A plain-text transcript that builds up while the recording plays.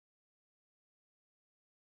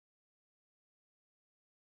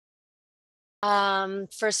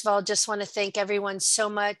First of all, just want to thank everyone so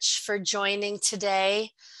much for joining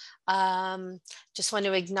today. Just want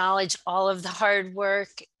to acknowledge all of the hard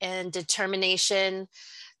work and determination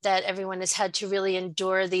that everyone has had to really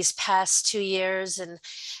endure these past 2 years and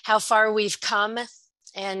how far we've come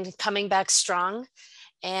and coming back strong.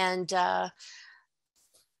 And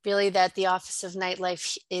really that the Office of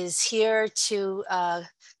Nightlife is here to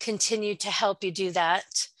continue to help you do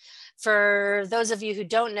that. For those of you who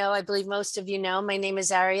don't know, I believe most of you know, my name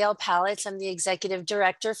is Ariel Palitz. I'm the Executive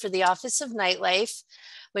Director for the Office of Nightlife,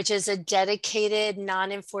 which is a dedicated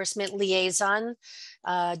non-enforcement liaison,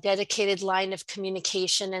 dedicated line of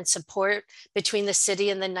communication and support between the city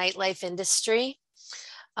and the nightlife industry.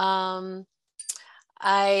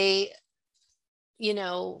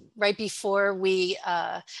 Right before we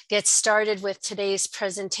get started with today's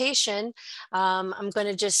presentation, I'm going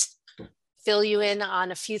to just fill you in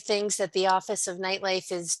on a few things that the Office of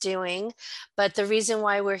Nightlife is doing. But the reason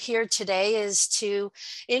why we're here today is to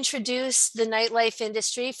introduce the nightlife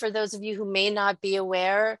industry, for those of you who may not be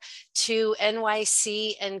aware, to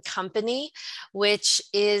NYC and Company, which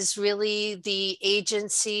is really the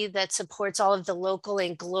agency that supports all of the local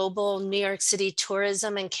and global New York City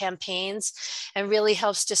tourism and campaigns, and really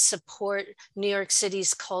helps to support New York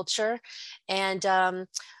City's culture. And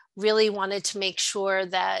really wanted to make sure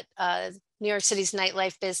that New York City's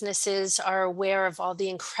nightlife businesses are aware of all the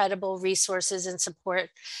incredible resources and support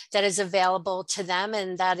that is available to them.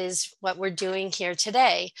 And that is what we're doing here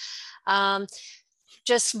today.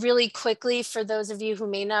 Just really quickly, for those of you who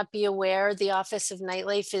may not be aware, the Office of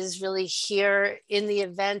Nightlife is really here in the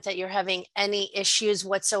event that you're having any issues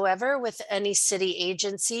whatsoever with any city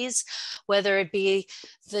agencies, whether it be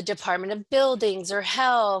the Department of Buildings or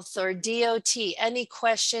Health or DOT, any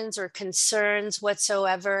questions or concerns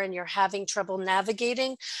whatsoever, and you're having trouble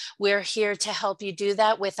navigating, we're here to help you do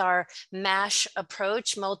that with our MASH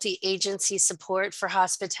approach, multi-agency support for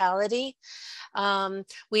hospitality.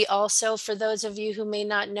 We also, for those of you who may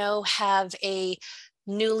not know, have a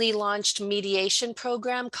newly launched mediation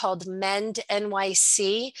program called Mend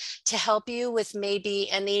NYC to help you with maybe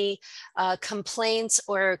any complaints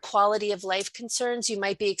or quality of life concerns you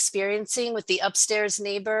might be experiencing with the upstairs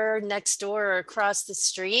neighbor next door or across the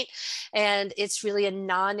street. And it's really a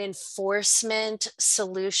non-enforcement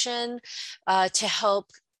solution to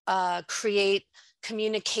help create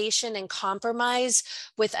communication and compromise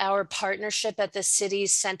with our partnership at the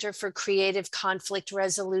city's Center for Creative Conflict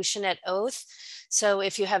Resolution at Oath. So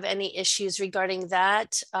if you have any issues regarding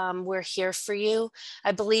that, we're here for you.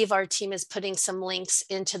 I believe our team is putting some links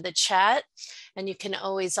into the chat, and you can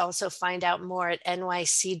always also find out more at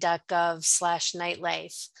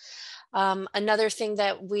nyc.gov/nightlife. Another thing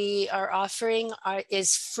that we are offering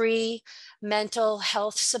is free mental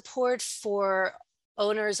health support for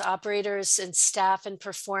owners, operators, and staff and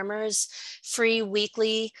performers, free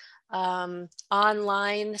weekly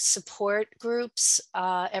online support groups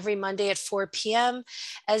every Monday at 4 p.m.,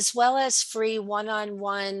 as well as free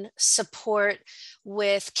one-on-one support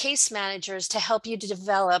with case managers to help you to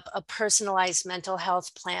develop a personalized mental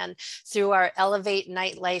health plan through our Elevate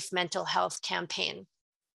Nightlife mental health campaign.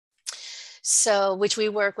 So, which we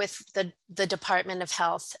work with the Department of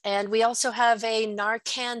Health. And we also have a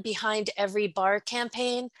Narcan Behind Every Bar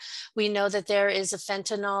campaign. We know that there is a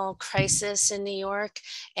fentanyl crisis in New York,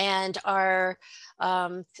 and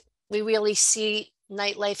we really see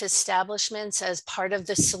nightlife establishments as part of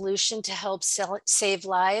the solution to help save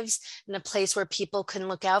lives in a place where people can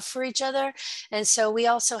look out for each other. And so we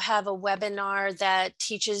also have a webinar that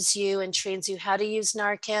teaches you and trains you how to use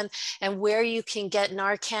Narcan and where you can get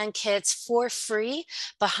Narcan kits for free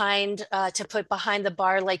to put behind the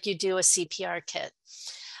bar like you do a CPR kit.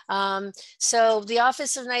 So the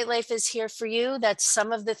Office of Nightlife is here for you. That's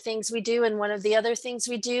some of the things we do. And one of the other things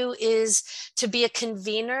we do is to be a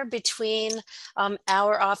convener between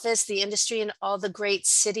our office, the industry, and all the great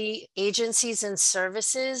city agencies and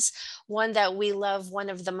services. One that we love, one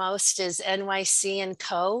of the most, is NYC &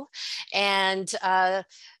 Co. And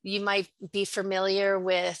you might be familiar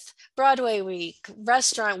with Broadway Week,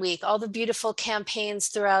 Restaurant Week, all the beautiful campaigns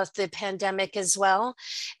throughout the pandemic as well.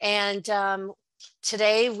 And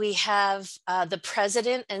today we have the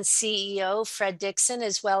president and CEO, Fred Dixon,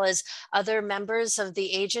 as well as other members of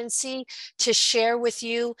the agency to share with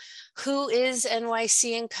you who is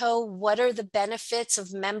NYC & Co., what are the benefits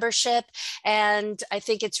of membership. And I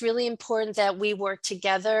think it's really important that we work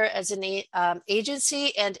together as an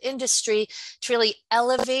agency and industry to really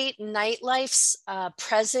elevate nightlife's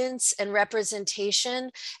presence and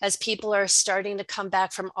representation as people are starting to come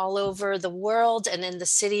back from all over the world and in the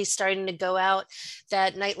city starting to go out,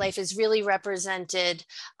 that nightlife is really represented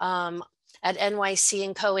at NYC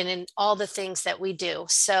and Co. and in all the things that we do.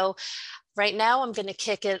 So right now I'm going to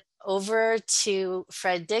kick it over to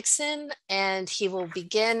Fred Dixon, and he will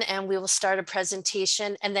begin, and we will start a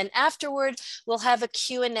presentation, and then afterward we'll have a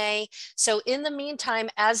Q&A. So in the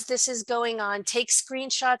meantime, as this is going on, take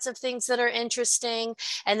screenshots of things that are interesting,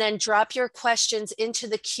 and then drop your questions into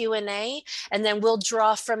the Q&A, and then we'll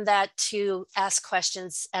draw from that to ask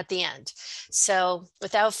questions at the end. So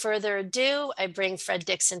without further ado, I bring Fred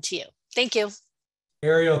Dixon to you. Thank you.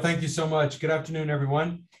 Ariel, thank you so much. Good afternoon,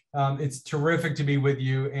 everyone. It's terrific to be with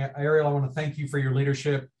you. Ariel, I want to thank you for your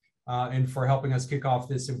leadership and for helping us kick off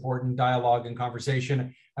this important dialogue and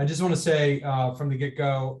conversation. I just want to say from the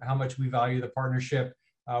get-go how much we value the partnership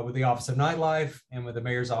with the Office of Nightlife and with the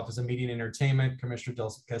Mayor's Office of Media and Entertainment. Commissioner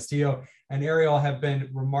Del Castillo and Ariel have been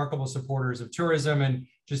remarkable supporters of tourism and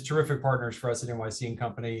just terrific partners for us at NYC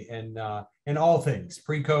Company in all things,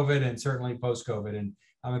 pre-COVID and certainly post-COVID. And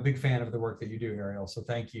I'm a big fan of the work that you do, Ariel, so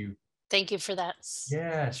thank you. Thank you for that.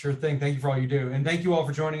 Yeah, sure thing. Thank you for all you do. And thank you all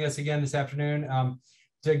for joining us again this afternoon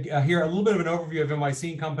to hear a little bit of an overview of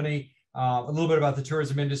NYC Company, a little bit about the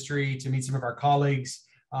tourism industry, to meet some of our colleagues,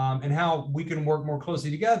 and how we can work more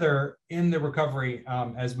closely together in the recovery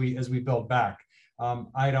as we build back.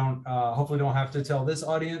 I hopefully don't have to tell this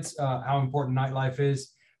audience how important nightlife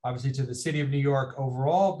is, obviously to the city of New York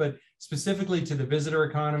overall, but specifically to the visitor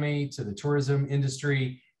economy, to the tourism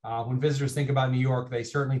industry. When visitors think about New York, they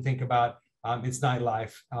certainly think about its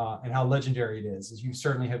nightlife and how legendary it is. As you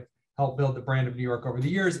certainly have helped build the brand of New York over the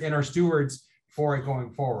years and are stewards for it going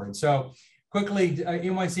forward. So quickly,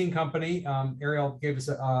 NYC Company, Ariel gave us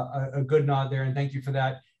a good nod there, and thank you for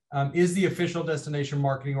that, is the official destination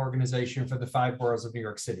marketing organization for the 5 boroughs of New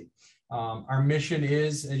York City. Our mission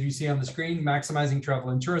is, as you see on the screen, maximizing travel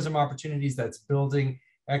and tourism opportunities. That's building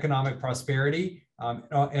economic prosperity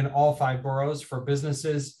in all 5 boroughs for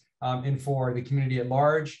businesses and for the community at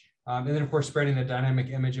large. And then, of course, spreading the dynamic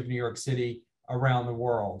image of New York City around the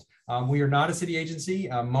world. We are not a city agency.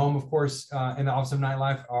 MOME, of course, and the Office of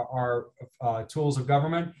Nightlife are tools of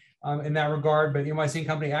government in that regard, but NYC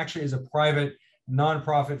Company actually is a private,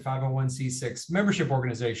 nonprofit 501c6 membership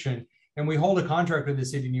organization, and we hold a contract with the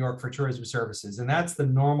city of New York for tourism services. And that's the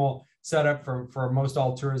normal setup for most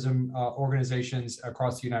all tourism organizations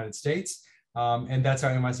across the United States. And that's how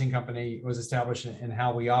NYC Company was established and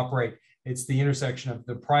how we operate. It's the intersection of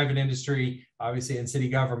the private industry, obviously, and city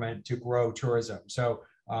government to grow tourism. So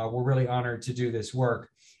we're really honored to do this work.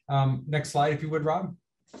 Next slide, if you would, Rob.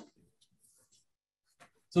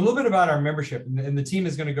 So a little bit about our membership, and the team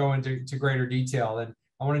is going to go into greater detail. And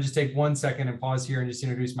I want to just take 1 second and pause here and just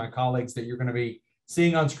introduce my colleagues that you're going to be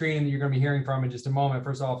seeing on screen and that you're going to be hearing from in just a moment.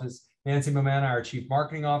 First off is Nancy Momana, our Chief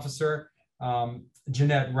Marketing Officer,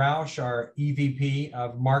 Jeanette Roush, our EVP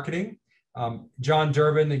of Marketing, John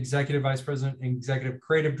Durbin, the Executive Vice President and Executive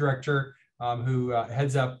Creative Director, who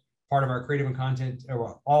heads up part of our creative and content,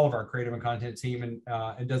 or all of our creative and content team,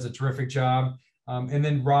 and does a terrific job. And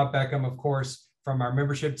then Rob Beckham, of course, from our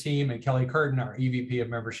membership team, and Kelly Curtin, our EVP of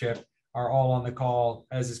Membership, are all on the call,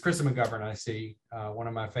 as is Krista McGovern, I see, one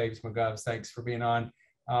of my faves, McGovs. Thanks for being on.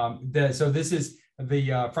 So this is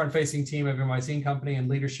the front-facing team of NYC Company and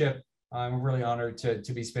leadership. I'm really honored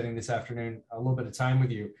to be spending this afternoon a little bit of time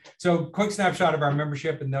with you. So quick snapshot of our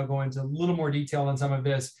membership, and they'll go into a little more detail on some of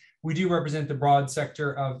this. We do represent the broad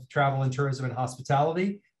sector of travel and tourism and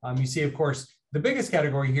hospitality. You see, of course, the biggest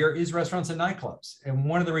category here is restaurants and nightclubs. And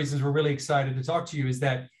one of the reasons we're really excited to talk to you is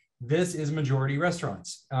that this is majority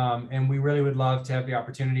restaurants. And we really would love to have the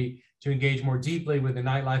opportunity to engage more deeply with the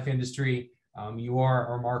nightlife industry. You are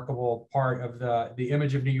a remarkable part of the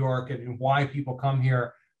image of New York and why people come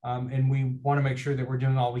here. And we want to make sure that we're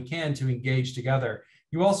doing all we can to engage together.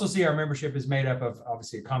 You also see our membership is made up of,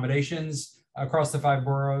 obviously, accommodations across the 5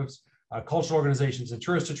 boroughs, cultural organizations and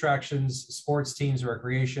tourist attractions, sports teams,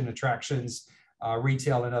 recreation, attractions,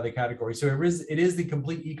 retail, and other categories. So it is the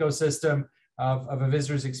complete ecosystem of a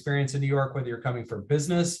visitor's experience in New York, whether you're coming for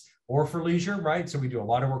business or for leisure, right? So we do a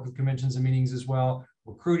lot of work with conventions and meetings as well,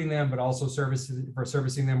 recruiting them, but also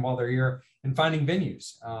servicing them while they're here, and finding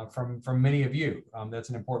venues from many of you. That's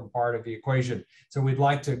an important part of the equation. So we'd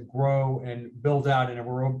like to grow and build out in a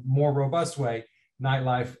more robust way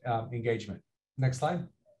nightlife engagement. Next slide.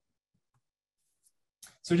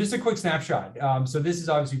 So just a quick snapshot. So this is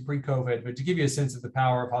obviously pre-COVID, but to give you a sense of the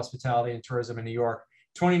power of hospitality and tourism in New York,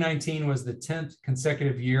 2019 was the 10th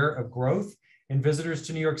consecutive year of growth in visitors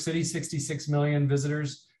to New York City. 66 million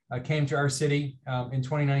visitors came to our city in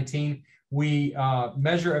 2019. We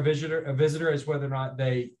measure a visitor as whether or not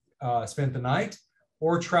they spent the night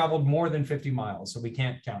or traveled more than 50 miles. So we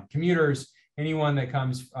can't count commuters, anyone that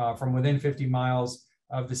comes from within 50 miles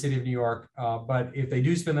of the city of New York. But if they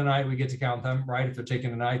do spend the night, we get to count them, right? If they're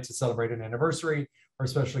taking a night to celebrate an anniversary or a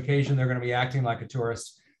special occasion, they're going to be acting like a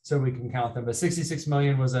tourist, so we can count them. But 66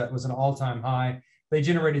 million was an all-time high. They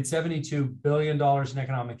generated $72 billion in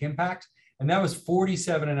economic impact, and that was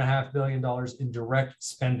 $47.5 billion in direct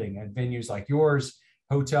spending at venues like yours,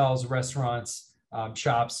 hotels, restaurants,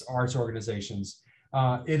 shops, arts organizations.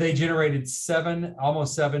 They generated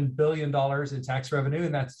almost $7 billion in tax revenue,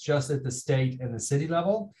 and that's just at the state and the city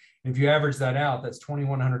level. And if you average that out, that's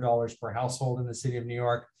 $2,100 per household in the city of New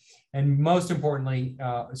York. And most importantly,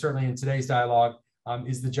 certainly in today's dialogue,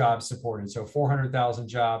 is the jobs supported. So 400,000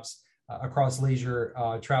 jobs across leisure,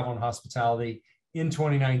 travel, and hospitality in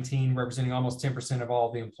 2019, representing almost 10% of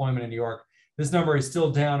all the employment in New York. This number is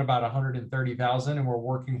still down about 130,000, and we're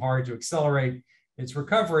working hard to accelerate its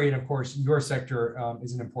recovery. And of course, your sector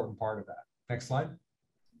is an important part of that. Next slide.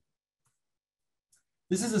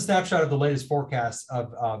 This is a snapshot of the latest forecast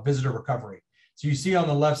of visitor recovery. So you see on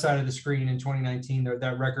the left side of the screen in 2019,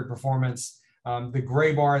 that record performance. The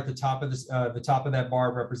gray bar at the top of that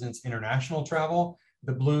bar represents international travel.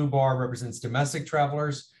 The blue bar represents domestic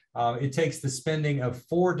travelers. It takes the spending of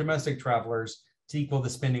 4 domestic travelers to equal the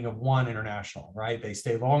spending of 1 international, right? They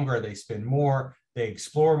stay longer, they spend more, they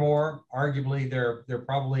explore more. Arguably, they're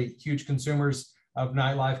probably huge consumers of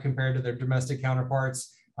nightlife compared to their domestic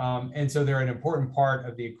counterparts. And so they're an important part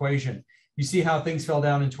of the equation. You see how things fell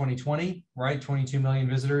down in 2020, right? 22 million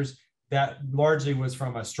visitors. That largely was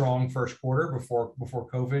from a strong first quarter before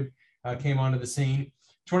COVID came onto the scene.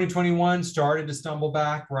 2021 started to stumble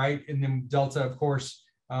back, right? And then Delta, of course,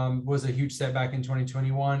 was a huge setback in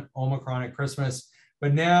 2021, Omicron at Christmas.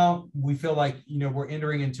 But now we feel like, we're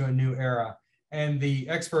entering into a new era. And the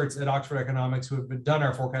experts at Oxford Economics, who have done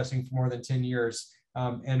our forecasting for more than 10 years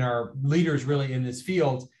and are leaders really in this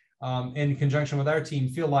field, in conjunction with our team,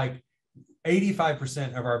 feel like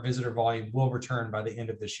 85% of our visitor volume will return by the end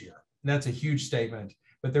of this year. And that's a huge statement,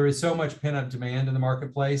 but there is so much pent-up demand in the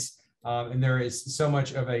marketplace, and there is so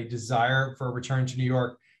much of a desire for a return to New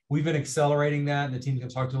York. We've been accelerating that, and the team can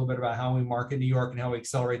talk a little bit about how we market New York and how we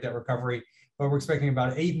accelerate that recovery. But we're expecting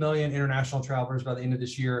about 8 million international travelers by the end of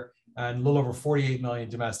this year, and a little over 48 million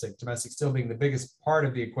domestic still being the biggest part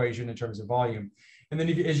of the equation in terms of volume. And then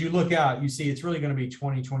as you look out, you see it's really going to be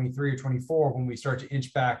 2023 or 24 when we start to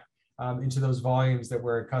inch back into those volumes that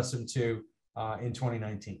we're accustomed to in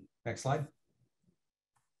 2019. Next slide.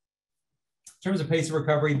 In terms of pace of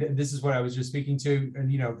recovery, this is what I was just speaking to.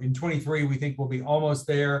 And, in 23, we think we'll be almost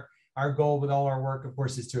there. Our goal with all our work, of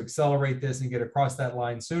course, is to accelerate this and get across that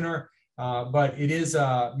line sooner. But it is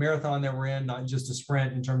a marathon that we're in, not just a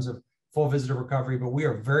sprint in terms of full visitor recovery, but we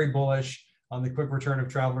are very bullish on the quick return of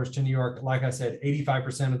travelers to New York. Like I said,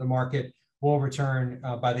 85% of the market will return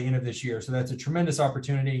by the end of this year. So that's a tremendous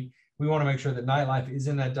opportunity. We want to make sure that nightlife is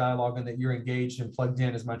in that dialogue and that you're engaged and plugged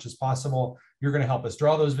in as much as possible. You're going to help us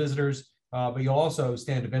draw those visitors, but you'll also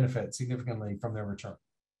stand to benefit significantly from their return.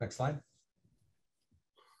 Next slide.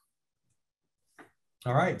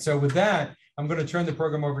 All right, so with that, I'm going to turn the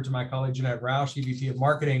program over to my colleague, Jeanette Roush, EVP of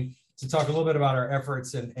Marketing, to talk a little bit about our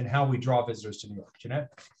efforts and how we draw visitors to New York. Jeanette?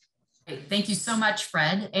 Thank you so much,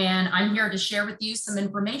 Fred. And I'm here to share with you some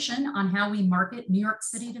information on how we market New York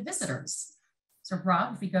City to visitors. So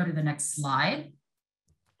Rob, if we go to the next slide,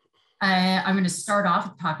 I'm going to start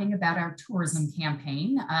off talking about our tourism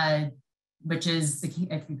campaign, which is,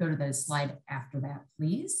 if you go to the slide after that,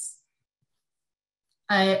 please.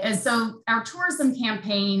 And so our tourism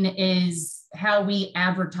campaign is how we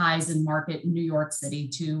advertise and market New York City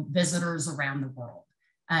to visitors around the world.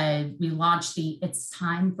 We launched the It's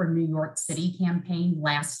Time for New York City campaign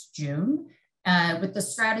last June with the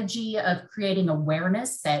strategy of creating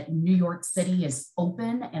awareness that New York City is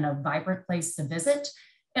open and a vibrant place to visit,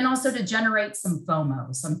 and also to generate some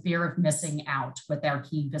FOMO, some fear of missing out with our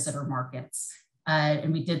key visitor markets.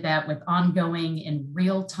 And we did that with ongoing and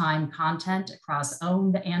real-time content across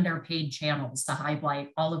owned and our paid channels to highlight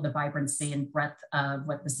all of the vibrancy and breadth of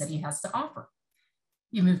what the city has to offer.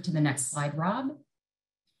 You move to the next slide, Rob.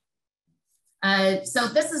 So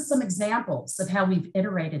this is some examples of how we've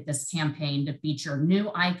iterated this campaign to feature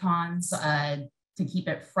new icons, to keep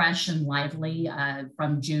it fresh and lively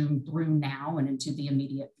from June through now and into the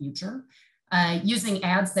immediate future, using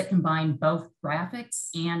ads that combine both graphics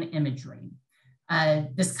and imagery.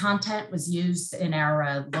 This content was used in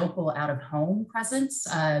our local out-of-home presence,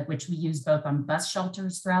 which we use both on bus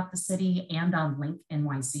shelters throughout the city and on Link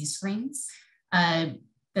NYC screens.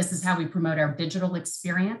 This is how we promote our digital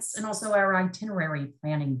experience and also our itinerary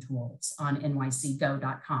planning tools on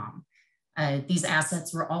nyc.gov. These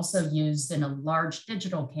assets were also used in a large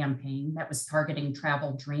digital campaign that was targeting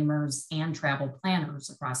travel dreamers and travel planners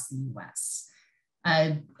across the US.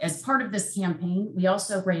 As part of this campaign, we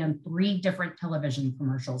also ran 3 different television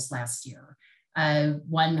commercials last year.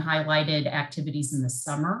 One highlighted activities in the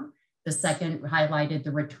summer. The second highlighted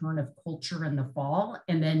the return of culture in the fall.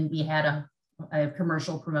 And then we had a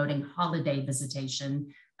commercial promoting holiday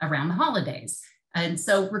visitation around the holidays. And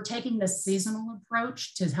so we're taking this seasonal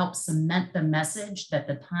approach to help cement the message that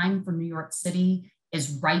the time for New York City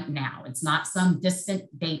is right now. It's not some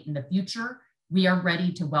distant date in the future. We are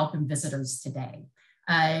ready to welcome visitors today.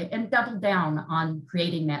 And double down on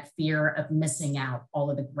creating that fear of missing out all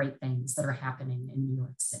of the great things that are happening in New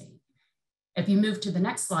York City. If you move to the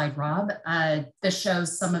next slide, Rob, this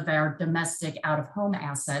shows some of our domestic out-of-home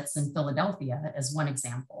assets in Philadelphia as one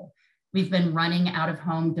example. We've been running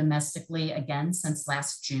out-of-home domestically again since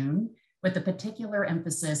last June, with a particular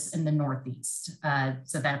emphasis in the Northeast.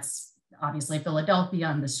 So that's obviously Philadelphia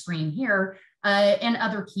on the screen here, and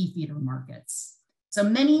other key feeder markets. So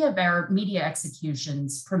many of our media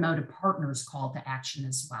executions promote a partner's call to action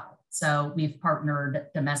as well. So we've partnered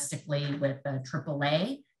domestically with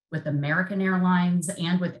AAA, with American Airlines,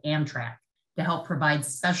 and with Amtrak to help provide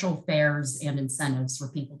special fares and incentives for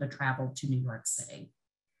people to travel to New York City.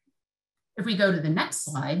 If we go to the next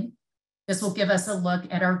slide, this will give us a look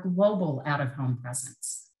at our global out-of-home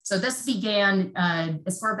presence. So this began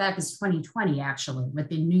as far back as 2020, actually, with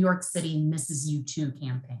the New York City Misses You Too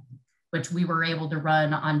campaign, which we were able to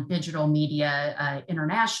run on digital media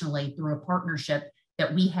internationally through a partnership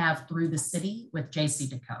that we have through the city with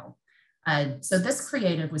JC.co. So this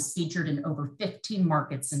creative was featured in over 15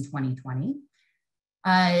 markets in 2020.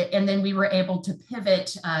 And then we were able to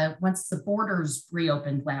pivot once the borders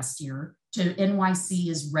reopened last year to NYC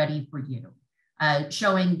is Ready for You,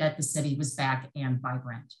 showing that the city was back and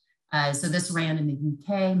vibrant. So this ran in the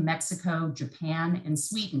UK, Mexico, Japan, and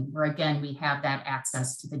Sweden, where again, we have that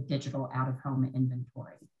access to the digital out-of-home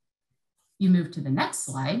inventory. You move to the next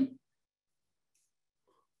slide.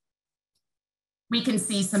 We can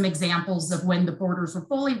see some examples of when the borders were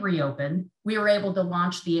fully reopened, we were able to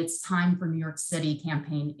launch the It's Time for New York City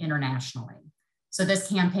campaign internationally. So this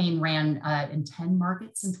campaign ran in 10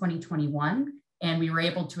 markets in 2021, and we were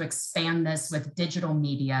able to expand this with digital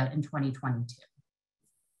media in 2022.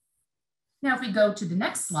 Now, if we go to the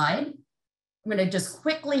next slide, I'm going to just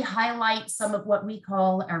quickly highlight some of what we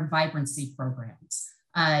call our vibrancy programs.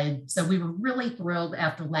 So we were really thrilled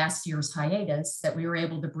after last year's hiatus that we were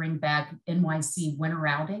able to bring back NYC Winter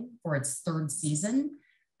Outing for its 3rd season.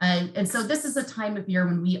 And so this is a time of year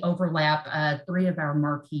when we overlap 3 of our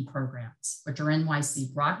marquee programs, which are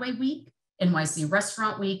NYC Broadway Week, NYC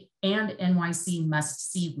Restaurant Week, and NYC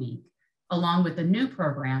Must See Week, along with a new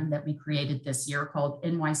program that we created this year called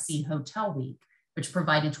NYC Hotel Week, which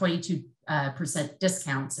provided 22%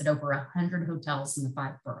 discounts at over 100 hotels in the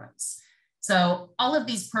 5 boroughs. So all of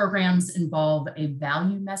these programs involve a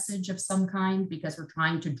value message of some kind because we're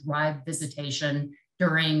trying to drive visitation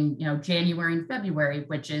during January and February,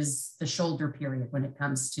 which is the shoulder period when it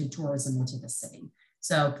comes to tourism into the city.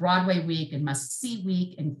 So Broadway Week and Must See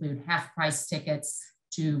Week include half-price tickets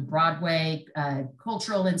to Broadway,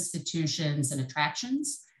 cultural institutions and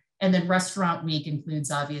attractions. And then Restaurant Week includes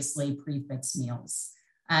obviously prix-fixe meals.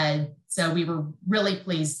 So we were really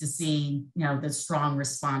pleased to see, the strong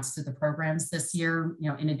response to the programs this year.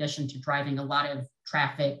 In addition to driving a lot of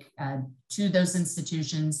traffic to those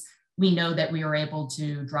institutions, we know that we were able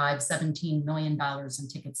to drive $17 million in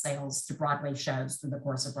ticket sales to Broadway shows through the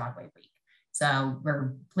course of Broadway Week. So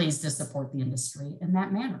we're pleased to support the industry in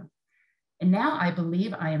that manner. And now I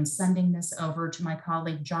believe I am sending this over to my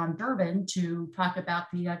colleague, John Durbin, to talk about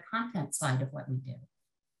the content side of what we do.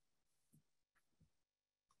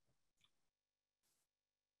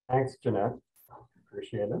 Thanks, Jeanette.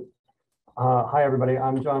 Appreciate it. Hi, everybody.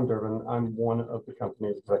 I'm John Durbin. I'm one of the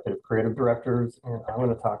company's executive creative directors, and I'm going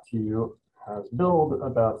to talk to you as Build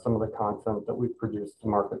about some of the content that we've produced to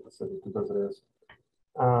market the city to visitors.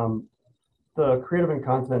 The creative and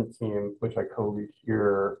content team, which I co-lead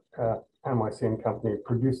here at NYC Company,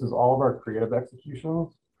 produces all of our creative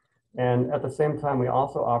executions. And at the same time, we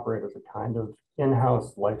also operate as a kind of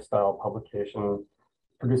in-house lifestyle publication,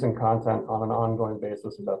 producing content on an ongoing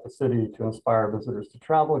basis about the city to inspire visitors to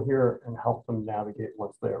travel here and help them navigate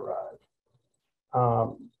once they arrive.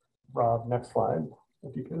 Rob, next slide,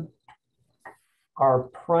 if you could. Our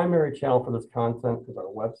primary channel for this content is our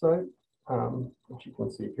website, which you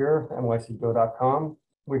can see here, nyc.gov.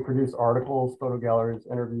 We produce articles, photo galleries,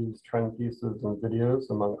 interviews, trend pieces, and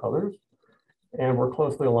videos, among others. And we're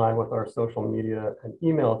closely aligned with our social media and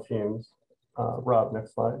email teams. Rob,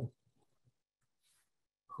 next slide.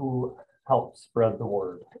 who help spread the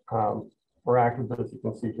word. We're active, as you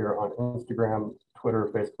can see here, on Instagram, Twitter,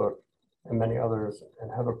 Facebook, and many others,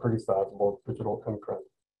 and have a pretty sizable digital imprint.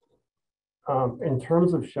 In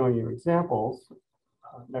terms of showing you examples,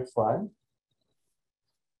 next slide.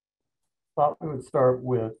 Thought we would start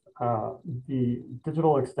with the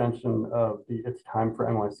digital extension of the It's Time for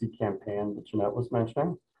NYC campaign that Jeanette was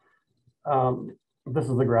mentioning. This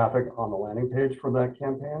is the graphic on the landing page for that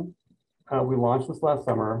campaign. We launched this last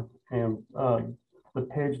summer, and the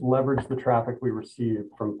page leveraged the traffic we received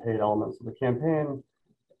from paid elements of the campaign,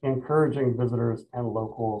 encouraging visitors and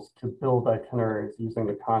locals to build itineraries using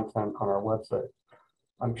the content on our website.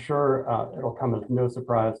 I'm sure it'll come as no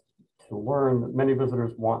surprise to learn that many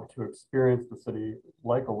visitors want to experience the city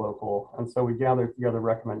like a local, and so we gathered together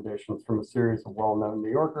recommendations from a series of well-known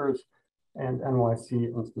New Yorkers and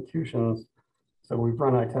NYC institutions. So we've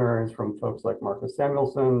run itineraries from folks like Marcus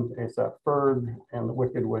Samuelsson, A$AP Ferg, and the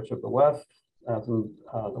Wicked Witch of the West, as in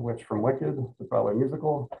the Witch from Wicked, the Broadway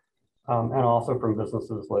musical, and also from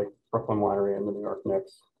businesses like Brooklyn Winery and the New York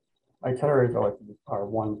Knicks. Itineraries are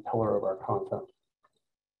one pillar of our content.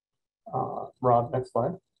 Rob, next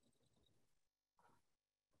slide.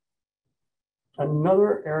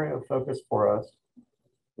 Another area of focus for us, you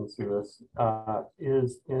can see this,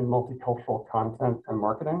 is in multicultural content and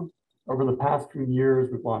marketing. Over the past few years,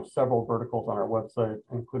 we've launched several verticals on our website,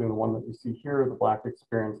 including the one that you see here, the Black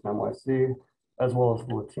Experience in NYC, as well as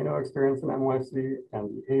the Latino Experience in NYC and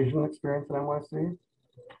the Asian Experience in NYC.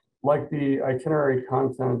 Like the itinerary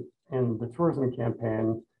content in the tourism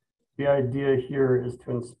campaign, the idea here is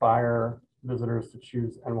to inspire visitors to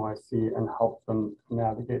choose NYC and help them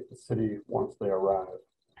navigate the city once they arrive.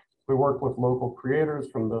 We work with local creators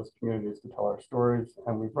from those communities to tell our stories,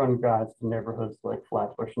 and we've run guides to neighborhoods like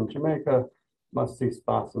Flatbush in Jamaica, must-see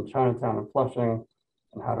spots in Chinatown and Flushing,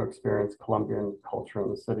 and how to experience Colombian culture in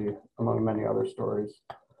the city, among many other stories.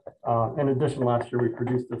 In addition, last year we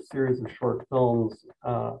produced a series of short films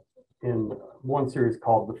in one series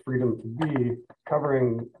called The Freedom to Be,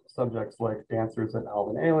 covering subjects like dancers at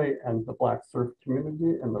Alvin Ailey and the Black surf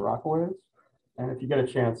community in the Rockaways. And if you get a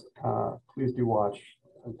chance, please do watch.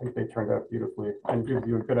 I think they turned out beautifully and gives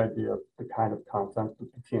you a good idea of the kind of content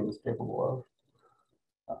that the team is capable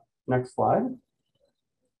of. Next slide.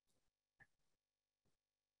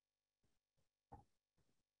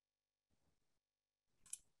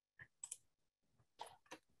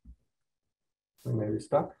 We may be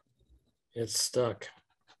stuck. It's stuck.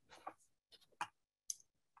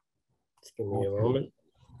 Just give me a moment.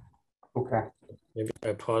 Okay. Maybe if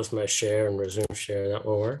I pause my share and resume share, that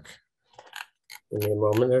will work. Give me a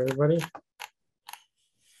moment, everybody.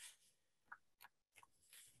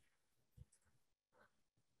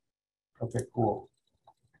 Okay, cool.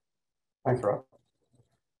 Thanks, Rob.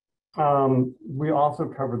 We also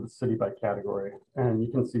covered the city by category, and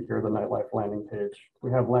you can see here the nightlife landing page.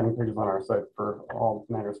 We have landing pages on our site for all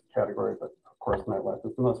manners of category, but of course, nightlife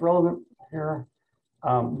is the most relevant here.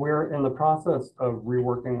 We're in the process of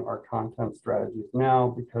reworking our content strategies now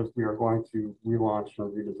because we are going to relaunch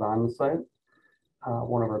and redesign the site,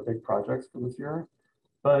 one of our big projects for this year.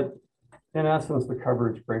 But in essence, the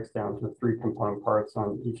coverage breaks down to 3 component parts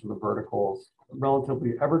on each of the verticals: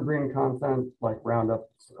 relatively evergreen content, like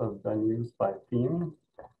roundups of venues by theme,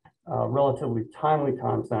 relatively timely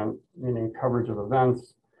content, meaning coverage of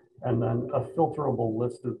events, and then a filterable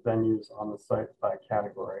list of venues on the site by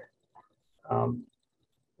category. I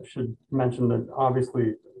should mention that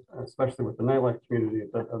obviously, especially with the nightlife community,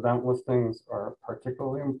 that event listings are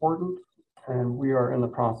particularly important. And we are in the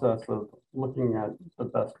process of looking at the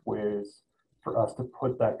best ways for us to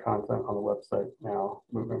put that content on the website now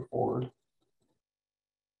moving forward.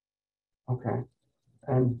 Okay.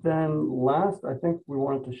 And then last, I think we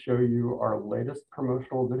wanted to show you our latest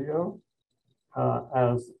promotional video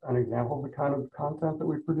as an example of the kind of content that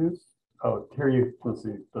we produce. Oh, here you can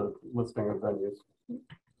see the listing of venues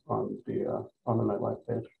on the nightlife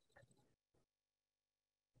page.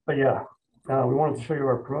 But yeah, we wanted to show you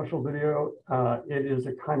our promotional video. It is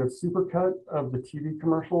a kind of supercut of the TV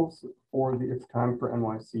commercials for the It's Time for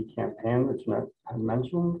NYC campaign that Jeanette had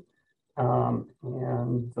mentioned,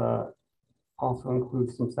 and also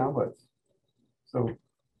includes some sound bites. So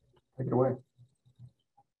take it away.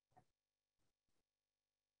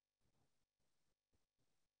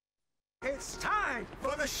 It's time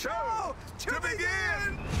for the show to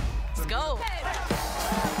begin. Let's go.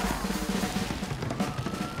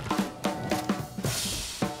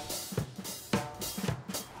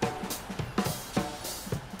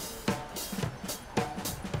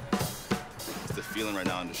 The feeling right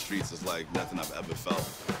now in the streets is like nothing I've ever felt.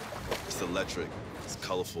 It's electric, it's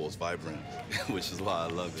colorful, it's vibrant, which is why I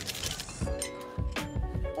love it.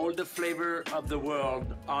 All the flavor of the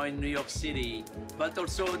world are in New York City, but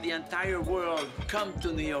also the entire world come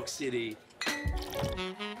to New York City.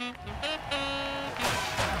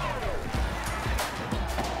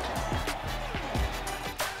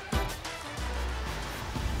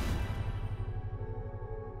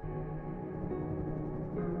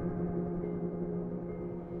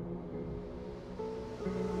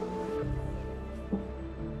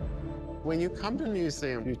 When you come to a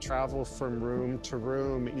museum, you travel from room to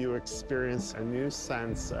room, you experience a new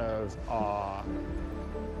sense of awe.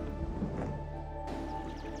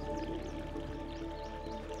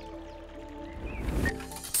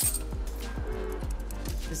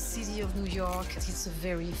 The city of New York is a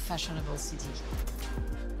very fashionable city.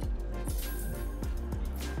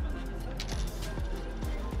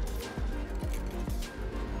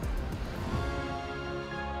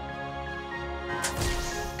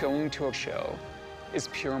 Going to a show is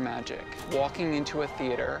pure magic. Walking into a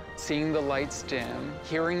theater, seeing the lights dim,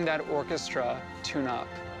 hearing that orchestra tune up.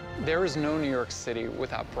 There is no New York City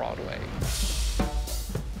without Broadway.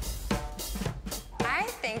 I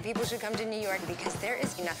think people should come to New York because there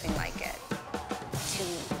is nothing like it. To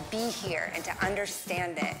be here and to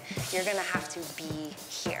understand it, you're gonna have to be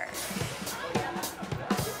here.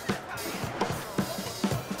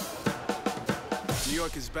 New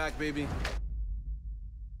York is back, baby.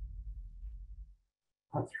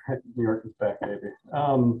 That's right, New York is back, baby.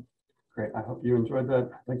 Great, I hope you enjoyed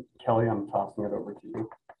that. I think, Kelly, I'm tossing it over to you.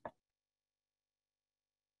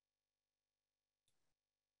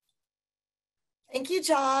 Thank you,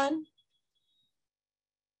 John.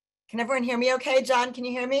 Can everyone hear me okay? John, can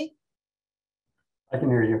you hear me? I can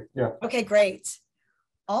hear you, yeah. Okay, great.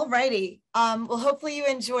 All righty. Well, hopefully you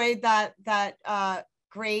enjoyed that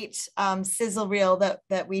great sizzle reel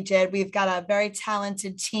that we did. We've got a very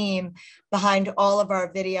talented team behind all of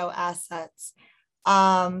our video assets.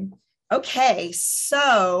 Okay,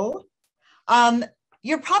 so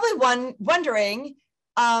you're probably wondering,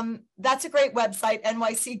 that's a great website,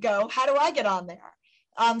 NYC Go. How do I get on there?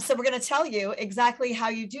 So we're going to tell you exactly how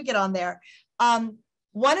you do get on there.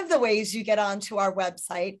 One of the ways you get onto our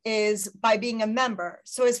website is by being a member.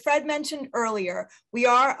 So as Fred mentioned earlier, we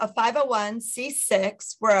are a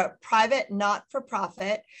 501c6. We're a private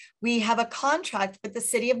not-for-profit. We have a contract with the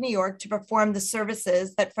City of New York to perform the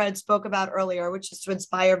services that Fred spoke about earlier, which is to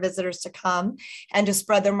inspire visitors to come and to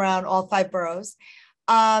spread them around all 5 boroughs.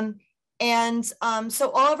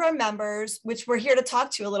 So all of our members, which we're here to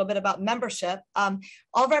talk to you a little bit about membership, all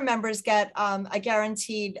of our members get a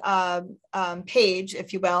guaranteed page,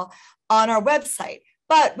 if you will, on our website.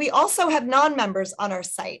 But we also have non-members on our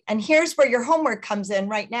site. And here's where your homework comes in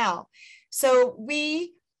right now. So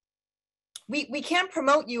we can't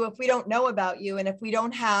promote you if we don't know about you and if we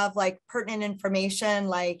don't have like pertinent information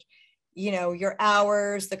like, you know, your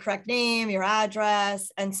hours, the correct name, your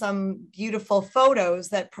address, and some beautiful photos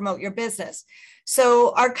that promote your business.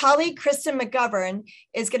 So our colleague, Kristen McGovern,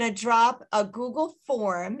 is going to drop a Google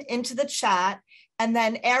form into the chat. And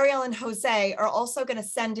then Ariel and Jose are also going to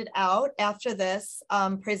send it out after this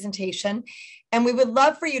presentation. And we would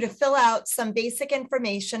love for you to fill out some basic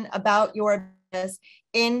information about your business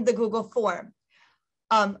in the Google form.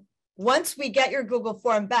 Once we get your Google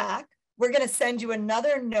form back, we're going to send you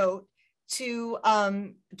another note to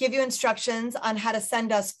give you instructions on how to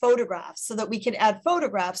send us photographs so that we can add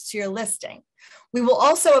photographs to your listing. We will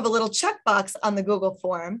also have a little checkbox on the Google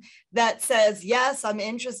form that says, yes, I'm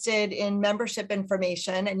interested in membership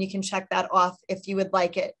information, and you can check that off if you would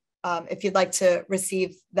like it. If you'd like to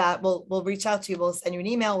receive that, we'll reach out to you. We'll send you an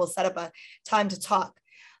email. We'll set up a time to talk.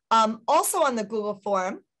 Also on the Google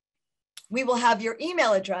form, we will have your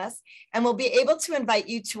email address, and we'll be able to invite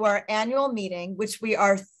you to our annual meeting, which we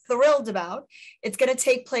are thrilled about. It's going to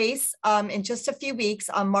take place in just a few weeks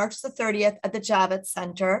on March the 30th at the Javits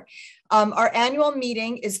Center. Our annual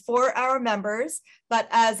meeting is for our members, but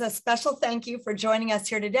as a special thank you for joining us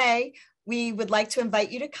here today, we would like to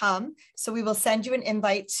invite you to come. So we will send you an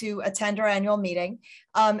invite to attend our annual meeting.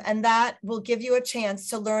 And that will give you a chance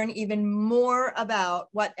to learn even more about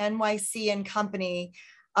what NYC & Company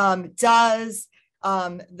does,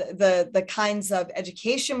 the kinds of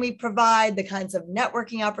education we provide, the kinds of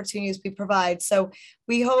networking opportunities we provide. So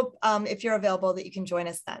we hope if you're available that you can join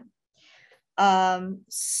us then.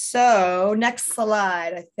 So next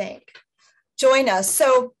slide, I think. Join us.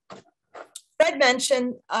 So Fred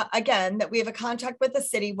mentioned again that we have a contract with the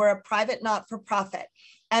city. We're a private not-for-profit,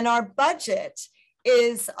 and our budget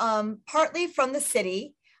is partly from the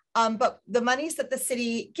city. But the monies that the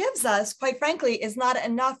city gives us, quite frankly, is not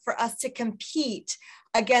enough for us to compete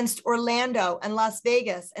against Orlando and Las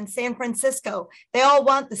Vegas and San Francisco. They all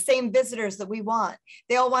want the same visitors that we want.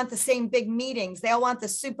 They all want the same big meetings. They all want the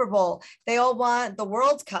Super Bowl. They all want the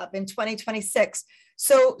World Cup in 2026.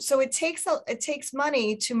 So it takes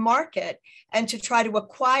money to market and to try to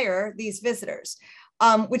acquire these visitors,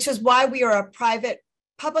 which is why we are a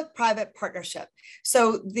public-private partnership.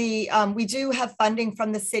 So we do have funding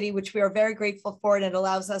from the city, which we are very grateful for, and it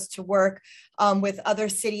allows us to work with other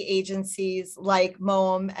city agencies like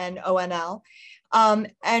MOME and ONL.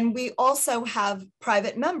 And we also have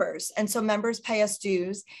private members. And so members pay us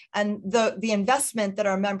dues, and the investment that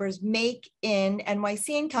our members make in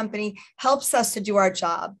NYC Company helps us to do our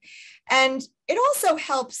job. And it also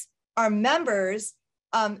helps our members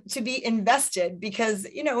to be invested, because,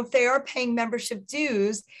 you know, if they are paying membership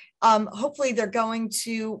dues, hopefully they're going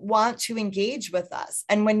to want to engage with us.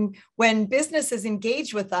 And when businesses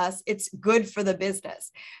engage with us, it's good for the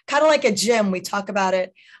business. Kind of like a gym, we talk about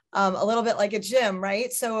it a little bit like a gym,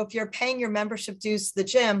 right? So if you're paying your membership dues to the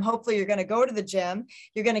gym, hopefully you're going to go to the gym,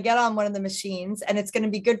 you're going to get on one of the machines, and it's going to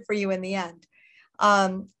be good for you in the end.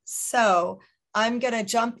 So I'm going to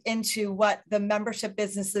jump into what the membership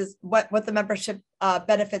businesses, what the membership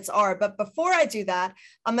benefits are. But before I do that,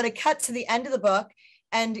 I'm going to cut to the end of the book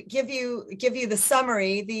and give you the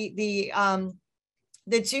summary.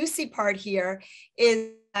 The juicy part here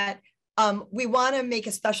is that we want to make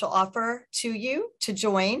a special offer to you to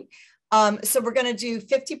join. So we're going to do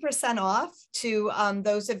 50% off to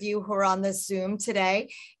those of you who are on this Zoom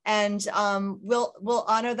today, and we'll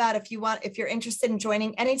honor that if you're interested in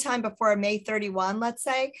joining anytime before May 31. Let's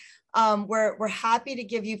say we're happy to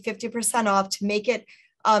give you 50% off to make it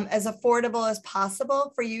as affordable as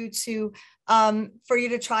possible for you to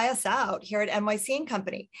try us out here at NYC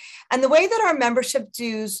Company. And the way that our membership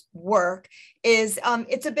dues work is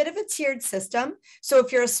it's a bit of a tiered system. So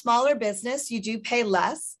if you're a smaller business, you do pay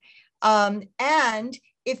less. And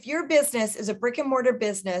if your business is a brick and mortar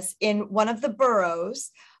business in one of the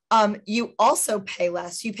boroughs, you also pay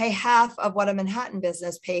less. You pay half of what a Manhattan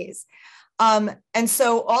business pays. And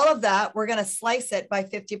so all of that, we're going to slice it by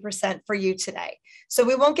 50% for you today. So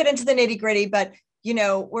we won't get into the nitty gritty, but you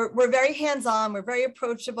know, we're very hands-on, we're very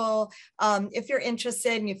approachable. If you're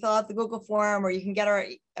interested and you fill out the Google form, or you can get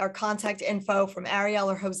our contact info from Ariel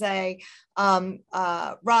or Jose,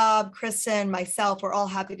 Rob, Kristen, myself, we're all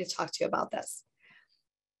happy to talk to you about this.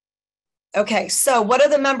 Okay, so what are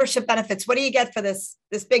the membership benefits? What do you get for this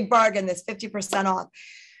big bargain, this 50% off?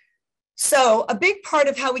 So a big part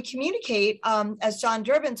of how we communicate, as John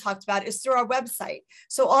Durbin talked about, is through our website.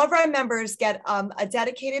 So all of our members get a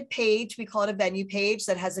dedicated page. We call it a venue page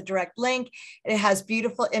that has a direct link. It has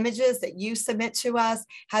beautiful images that you submit to us,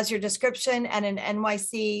 has your description and an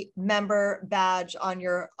NYC member badge on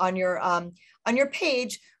your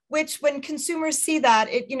page, which when consumers see that,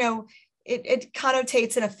 it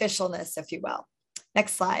connotates an officialness, if you will.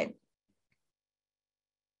 Next slide.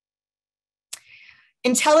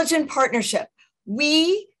 Intelligent partnership.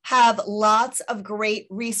 We have lots of great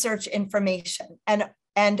research information,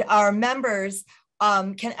 and our members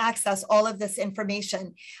can access all of this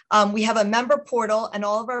information. We have a member portal, and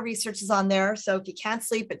all of our research is on there. So if you can't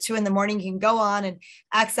sleep at 2 in the morning, you can go on and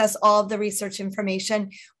access all of the research information.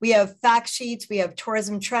 We have fact sheets, we have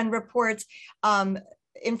tourism trend reports,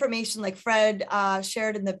 information like Fred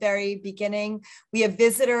shared in the very beginning. We have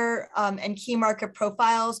visitor and key market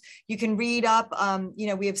profiles. You can read up,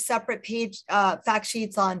 we have separate page fact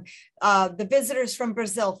sheets on the visitors from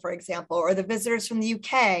Brazil, for example, or the visitors from the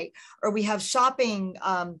UK, or we have shopping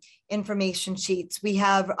information sheets. We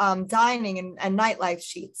have dining and nightlife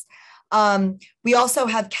sheets. We also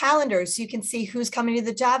have calendars, so you can see who's coming to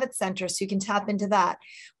the Javits Center, so you can tap into that.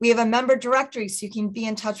 We have a member directory, so you can be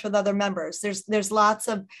in touch with other members. There's lots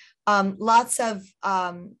of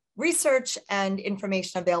research and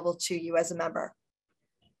information available to you as a member.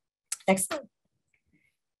 Next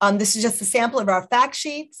slide. This is just a sample of our fact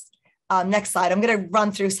sheets. Next slide. I'm going to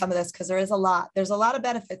run through some of this because there is a lot. There's a lot of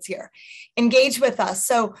benefits here. Engage with us.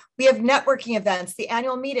 So we have networking events, the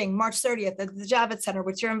annual meeting, March 30th at the Javits Center,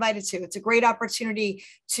 which you're invited to. It's a great opportunity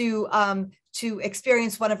to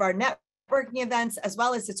experience one of our networking events, as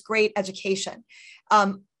well as it's great education.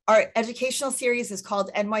 Our educational series is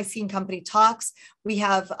called NYC Company Talks. We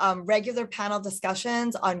have regular panel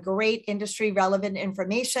discussions on great industry relevant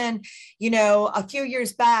information. You know, a few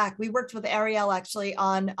years back, we worked with Ariel actually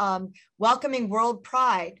on welcoming World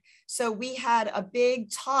Pride. So we had a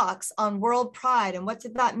big talks on World Pride and what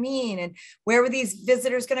did that mean and where were these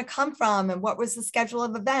visitors going to come from and what was the schedule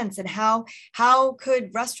of events and how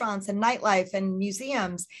could restaurants and nightlife and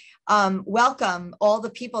museums welcome all the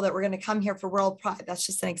people that were going to come here for World Pride. That's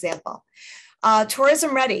just an example.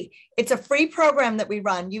 Tourism Ready. It's a free program that we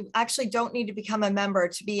run. You actually don't need to become a member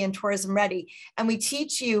to be in Tourism Ready. And we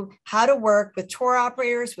teach you how to work with tour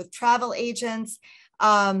operators, with travel agents,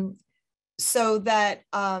 so that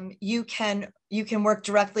you can work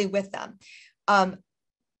directly with them.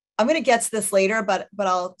 I'm going to get to this later, but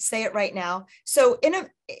I'll say it right now. So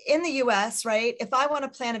in the US, right, if I want to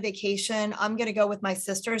plan a vacation, I'm going to go with my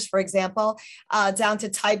sisters, for example, down to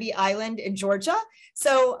Tybee Island in Georgia.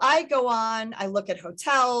 So I go on, I look at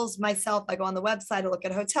hotels myself. I go on the website, I look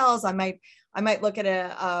at hotels. I might look at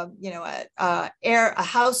a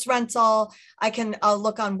house rental. I can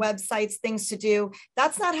look on websites, things to do.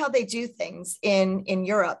 That's not how they do things in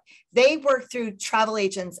Europe. They work through travel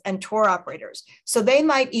agents and tour operators. So they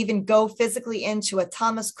might even go physically into a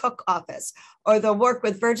Thomas Cook office, or they'll work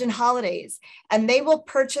with Virgin Holidays, and they will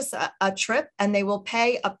purchase a trip and they will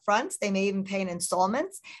pay upfront. They may even pay in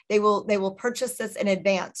installments. They will purchase this in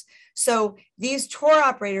advance. So these tour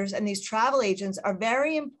operators and these travel agents are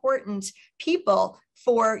very important people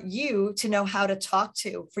for you to know how to talk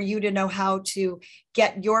to, for you to know how to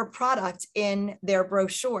get your product in their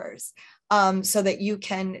brochures, so that you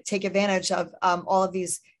can take advantage of all of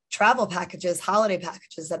these travel packages, holiday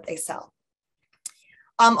packages that they sell.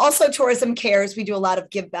 Also, Tourism Cares, we do a lot of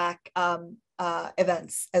give back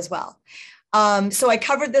events as well. So I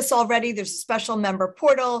covered this already. There's a special member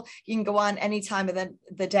portal. You can go on any time of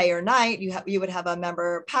the day or night. You would have a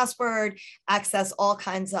member password, access all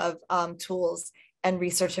kinds of tools and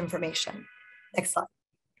research information. Next slide.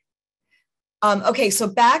 Okay, so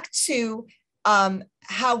back to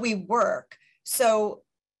how we work. So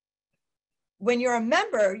when you're a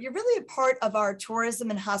member, you're really a part of our tourism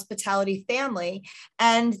and hospitality family.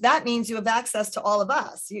 And that means you have access to all of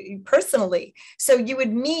us you personally. So you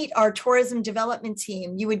would meet our tourism development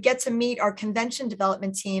team. You would get to meet our convention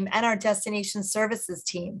development team and our destination services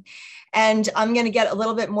team. And I'm going to get a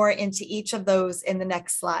little bit more into each of those in the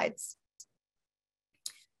next slides.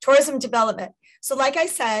 Tourism development. So like I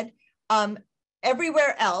said,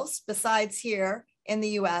 everywhere else besides here in the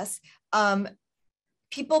US,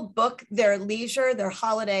 people book their leisure, their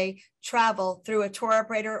holiday travel through a tour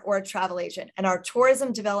operator or a travel agent. And our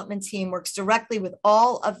tourism development team works directly with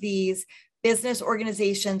all of these business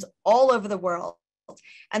organizations all over the world.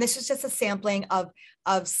 And this is just a sampling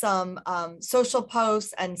of some social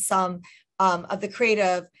posts and some of the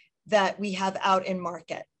creative that we have out in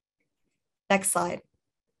market. Next slide.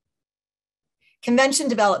 Convention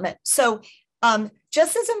development. So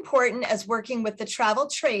just as important as working with the travel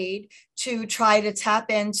trade to try to tap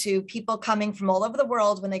into people coming from all over the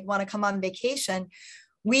world when they want to come on vacation,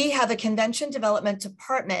 we have a convention development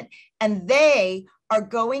department, and they are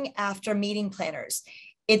going after meeting planners.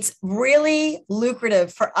 It's really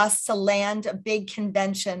lucrative for us to land a big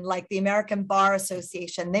convention like the American Bar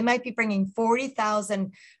Association. They might be bringing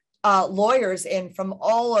 40,000 lawyers in from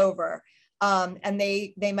all over. And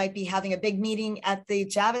they might be having a big meeting at the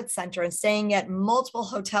Javits Center and staying at multiple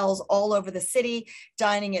hotels all over the city,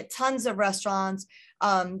 dining at tons of restaurants,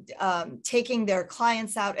 taking their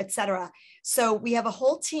clients out, etc. So we have a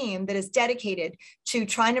whole team that is dedicated to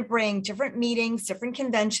trying to bring different meetings, different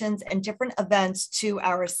conventions, and different events to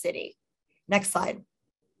our city. Next slide.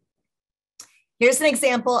 Here's an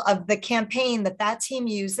example of the campaign that team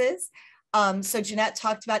uses. So Jeanette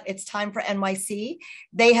talked about It's Time for NYC.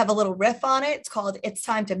 They have a little riff on it. It's called It's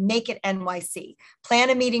Time to Make It NYC. Plan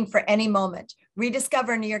a meeting for any moment.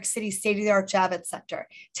 Rediscover New York City's state-of-the-art Javits Center.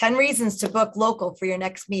 10 reasons to book local for your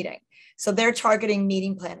next meeting. So they're targeting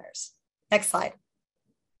meeting planners. Next slide.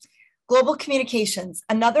 Global communications.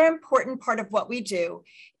 Another important part of what we do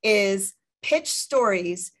is pitch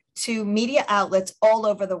stories to media outlets all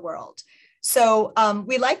over the world. So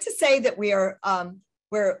we like to say that we are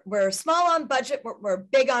we're small on budget, we're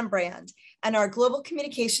big on brand. And our global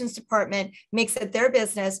communications department makes it their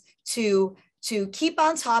business to keep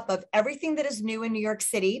on top of everything that is new in New York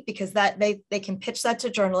City, because that they can pitch that to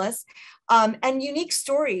journalists, and unique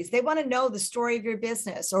stories. They want to know the story of your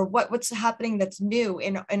business, or what's happening that's new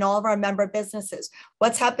in all of our member businesses,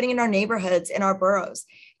 what's happening in our neighborhoods, in our boroughs.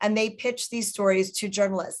 And they pitch these stories to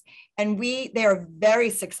journalists. And they are very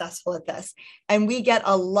successful at this. And we get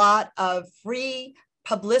a lot of free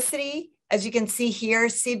publicity, as you can see here,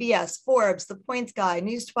 CBS, Forbes, The Points Guy,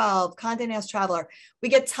 News 12, Condé Nast Traveler. We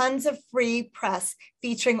get tons of free press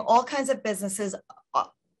featuring all kinds of businesses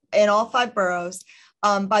in all 5 boroughs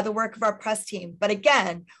by the work of our press team. But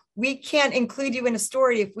again, we can't include you in a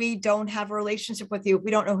story if we don't have a relationship with you, if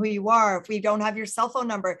we don't know who you are, if we don't have your cell phone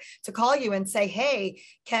number to call you and say, hey,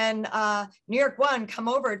 can New York One come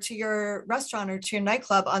over to your restaurant or to your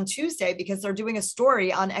nightclub on Tuesday because they're doing a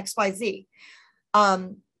story on XYZ.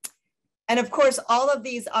 And of course, all of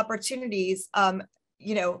these opportunities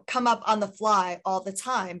come up on the fly all the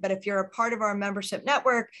time. But if you're a part of our membership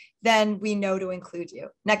network, then we know to include you.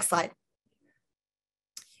 Next slide.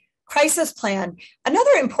 Crisis plan.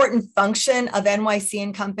 Another important function of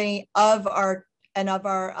NYC & Company of our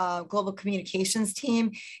global communications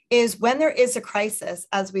team is when there is a crisis,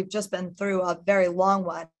 as we've just been through a very long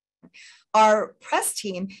one, our press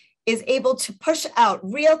team is able to push out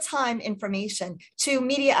real-time information to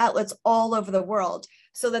media outlets all over the world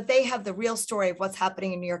so that they have the real story of what's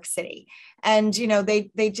happening in New York City. And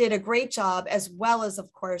they did a great job, as well as,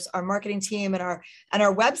 of course, our marketing team, and our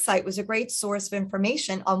website was a great source of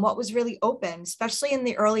information on what was really open, especially in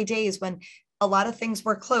the early days when a lot of things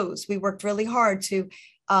were closed. We worked really hard to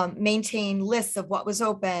maintain lists of what was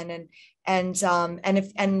open, and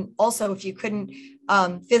also if you couldn't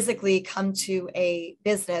physically come to a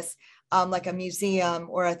business like a museum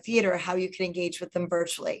or a theater, how you can engage with them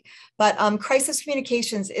virtually. But crisis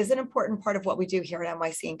communications is an important part of what we do here at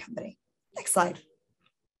NYC & Company. Next slide.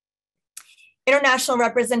 International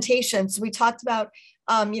representation. So we talked about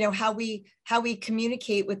how we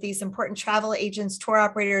communicate with these important travel agents, tour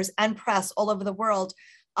operators, and press all over the world.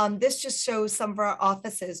 This just shows some of our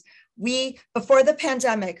offices. Before the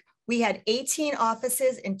pandemic, we had 18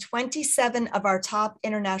 offices in 27 of our top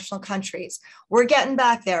international countries. We're getting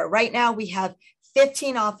back there. Right now, we have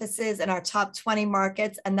 15 offices in our top 20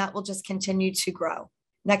 markets, and that will just continue to grow.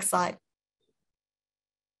 Next slide.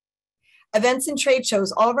 Events and trade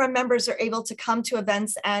shows. All of our members are able to come to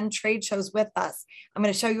events and trade shows with us. I'm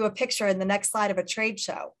going to show you a picture in the next slide of a trade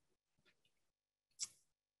show.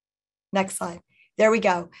 Next slide. There we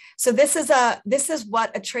go. So this is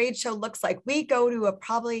what a trade show looks like. We go to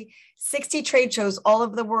probably 60 trade shows all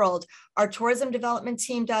over the world. Our tourism development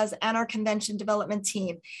team does, and our convention development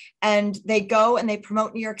team. And they go and they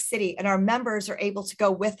promote New York City, and our members are able to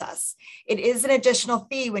go with us. It is an additional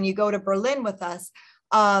fee when you go to Berlin with us.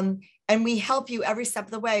 And we help you every step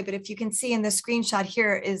of the way. But if you can see in the screenshot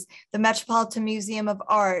here is the Metropolitan Museum of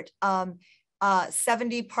Art,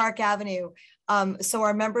 70 Park Avenue. So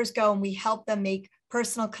our members go and we help them make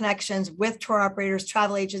personal connections with tour operators,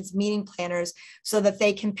 travel agents, meeting planners, so that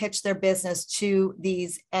they can pitch their business to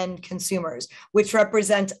these end consumers, which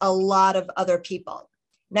represent a lot of other people.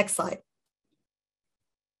 Next slide.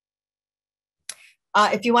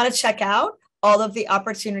 If you want to check out all of the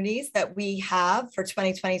opportunities that we have for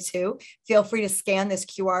 2022, feel free to scan this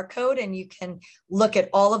QR code and you can look at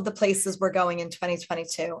all of the places we're going in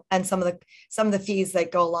 2022 and some of the fees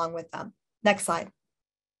that go along with them. Next slide.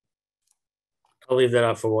 I'll leave that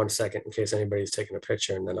out for 1 second in case anybody's taking a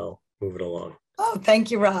picture, and then I'll move it along. Oh, thank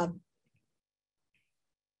you, Rob.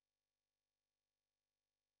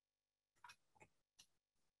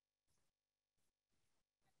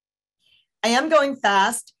 I am going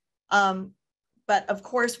fast, but of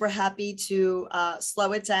course, we're happy to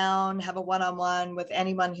slow it down, have a one-on-one with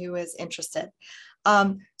anyone who is interested.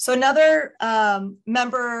 So another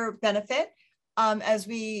member benefit, as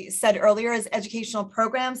we said earlier, is educational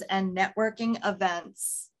programs and networking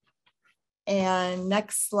events. And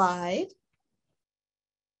next slide.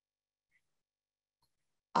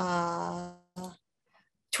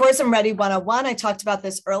 Tourism Ready 101, I talked about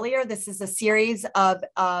this earlier. This is a series of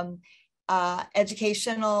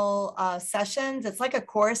educational sessions. It's like a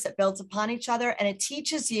course that builds upon each other, and it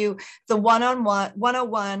teaches you the one-on-one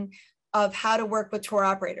 101 of how to work with tour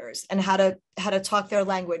operators and how to talk their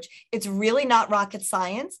language. It's really not rocket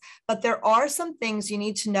science, but there are some things you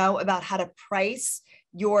need to know about how to price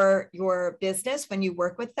your business when you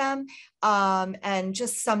work with them, and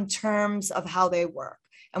just some terms of how they work.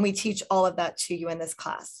 And we teach all of that to you in this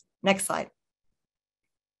class. Next slide.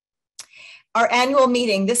 Our annual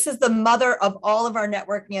meeting. This is the mother of all of our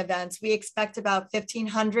networking events. We expect about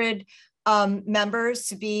 1,500 members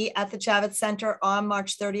to be at the Javits Center on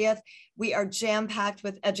March 30th. We are jam-packed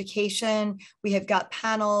with education. We have got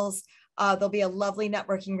panels. There'll be a lovely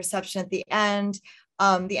networking reception at the end.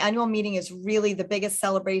 The annual meeting is really the biggest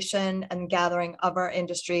celebration and gathering of our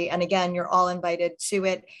industry. And again, you're all invited to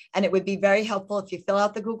it. And it would be very helpful if you fill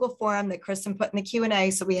out the Google form that Kristen put in the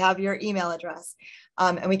Q&A, so we have your email address,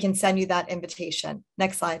 and we can send you that invitation.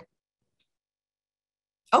 Next slide.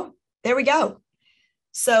 Oh, there we go.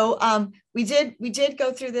 So we did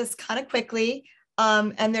go through this kind of quickly,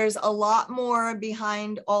 and there's a lot more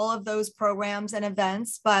behind all of those programs and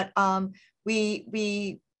events, but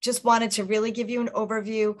we just wanted to really give you an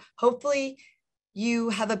overview. Hopefully you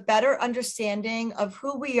have a better understanding of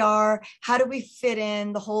who we are, how do we fit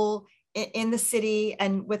in the whole in the city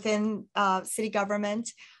and within city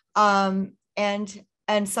government, and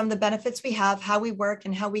some of the benefits we have, how we work,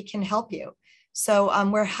 and how we can help you. So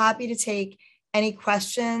we're happy to take any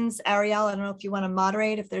questions. Ariel, I don't know if you want to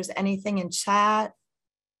moderate, if there's anything in chat.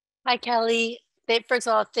 Hi, Kelly. First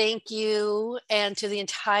of all, thank you and to the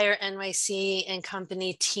entire NYC and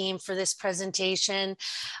Company team for this presentation.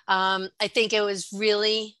 I think it was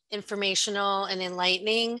really informational and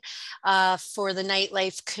enlightening for the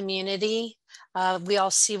nightlife community. We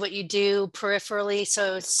all see what you do peripherally,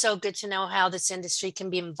 so it's so good to know how this industry can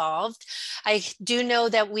be involved. I do know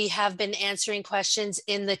that we have been answering questions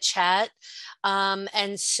in the chat,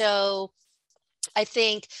 and so I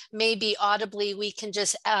think maybe audibly we can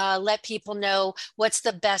just let people know what's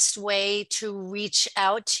the best way to reach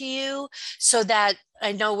out to you, so that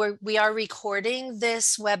I know we are recording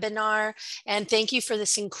this webinar, and thank you for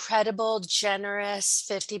this incredible, generous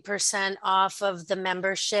 50% off of the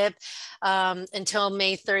membership until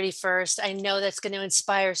May 31st. I know that's going to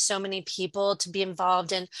inspire so many people to be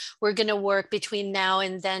involved, and we're going to work between now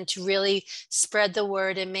and then to really spread the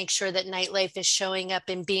word and make sure that nightlife is showing up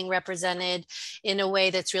and being represented in a way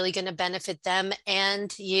that's really going to benefit them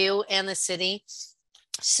and you and the city.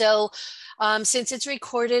 So since it's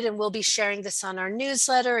recorded and we'll be sharing this on our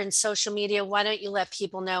newsletter and social media, why don't you let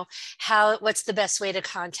people know what's the best way to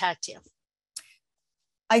contact you?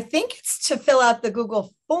 I think it's to fill out the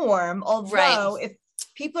Google form, although if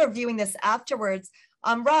people are viewing this afterwards,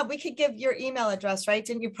 Rob, we could give your email address, right?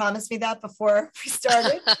 Didn't you promise me that before we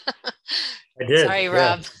started? I did. Sorry,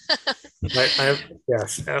 Rob.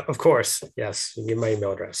 Yes, of course. Yes, you give my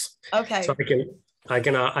email address. Okay. So I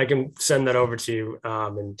can send that over to you,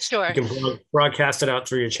 and sure. You can broadcast it out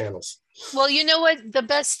through your channels. Well, you know what? The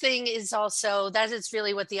best thing is also that is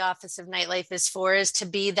really what the Office of Nightlife is for, is to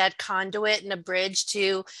be that conduit and a bridge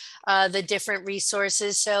to the different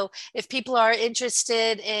resources. So if people are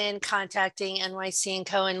interested in contacting NYC &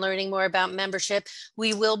 Co. and learning more about membership,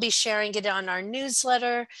 we will be sharing it on our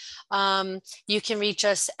newsletter. You can reach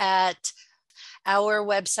us at our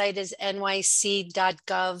website is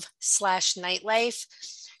nyc.gov/nightlife.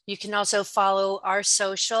 You can also follow our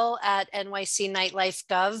social at NYC Nightlife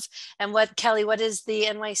Gov. And Kelly, what is the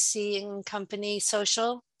NYC & Company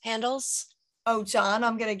social handles? Oh, John,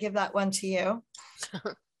 I'm going to give that one to you.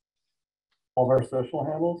 All of our social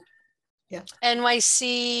handles? Yeah.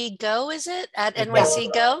 NYC Go, is it? At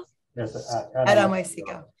NYC Go? Yes, at NYC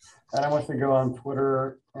Go. At NYC Go on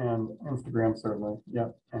Twitter and Instagram, certainly.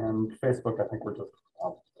 Yep. And Facebook, I think we're just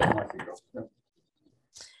NYC Go. Yep.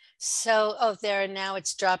 So, there, now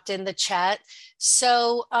it's dropped in the chat.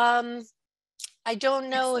 So, I don't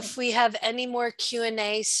know if we have any more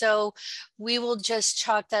Q&A, so we will just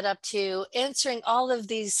chalk that up to answering all of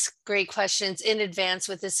these great questions in advance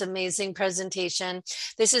with this amazing presentation.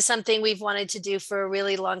 This is something we've wanted to do for a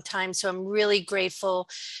really long time, so I'm really grateful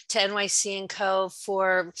to NYC & Co.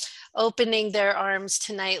 for opening their arms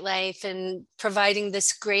to nightlife and providing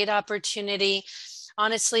this great opportunity.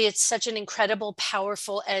 Honestly, it's such an incredible,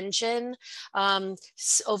 powerful engine.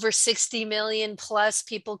 Over 60 million plus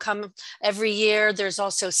people come every year. There's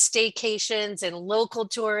also staycations and local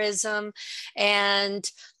tourism. And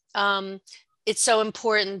it's so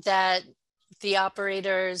important that the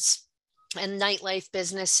operators and nightlife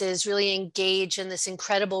businesses really engage in this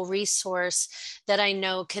incredible resource that I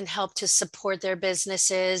know can help to support their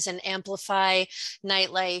businesses and amplify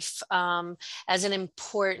nightlife as an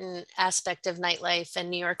important aspect of nightlife and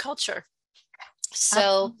New York culture.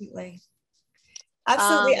 So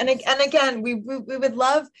absolutely. And again, we would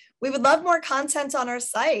love more content on our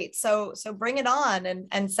site. So bring it on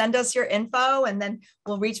and send us your info, and then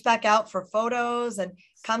we'll reach back out for photos and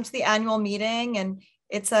come to the annual meeting. And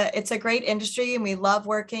it's a great industry, and we love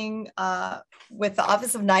working with the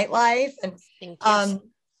Office of Nightlife. And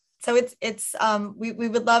so we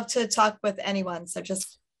would love to talk with anyone. So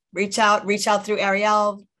just reach out through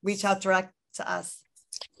Ariel, reach out direct to us.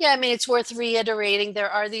 Yeah, I mean, it's worth reiterating. There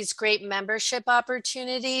are these great membership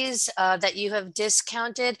opportunities that you have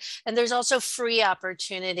discounted, and there's also free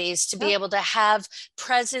opportunities to be able to have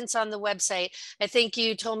presence on the website. I think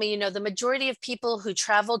you told me, the majority of people who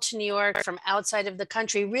travel to New York from outside of the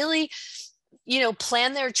country really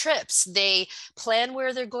plan their trips. They plan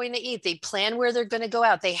where they're going to eat. They plan where they're going to go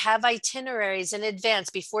out. They have itineraries in advance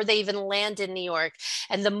before they even land in New York.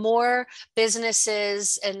 And the more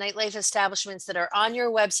businesses and nightlife establishments that are on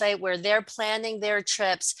your website where they're planning their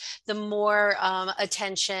trips, the more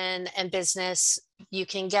attention and business you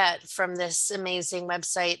can get from this amazing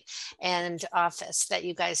website and office that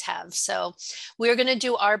you guys have. So we're going to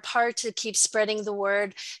do our part to keep spreading the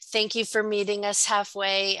word. Thank you for meeting us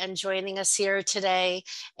halfway and joining us here today.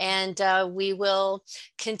 And we will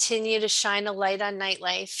continue to shine a light on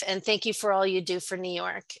nightlife. And thank you for all you do for New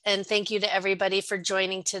York. And thank you to everybody for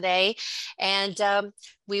joining today. And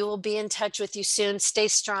we will be in touch with you soon. Stay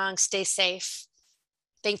strong, stay safe.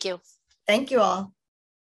 Thank you. Thank you all.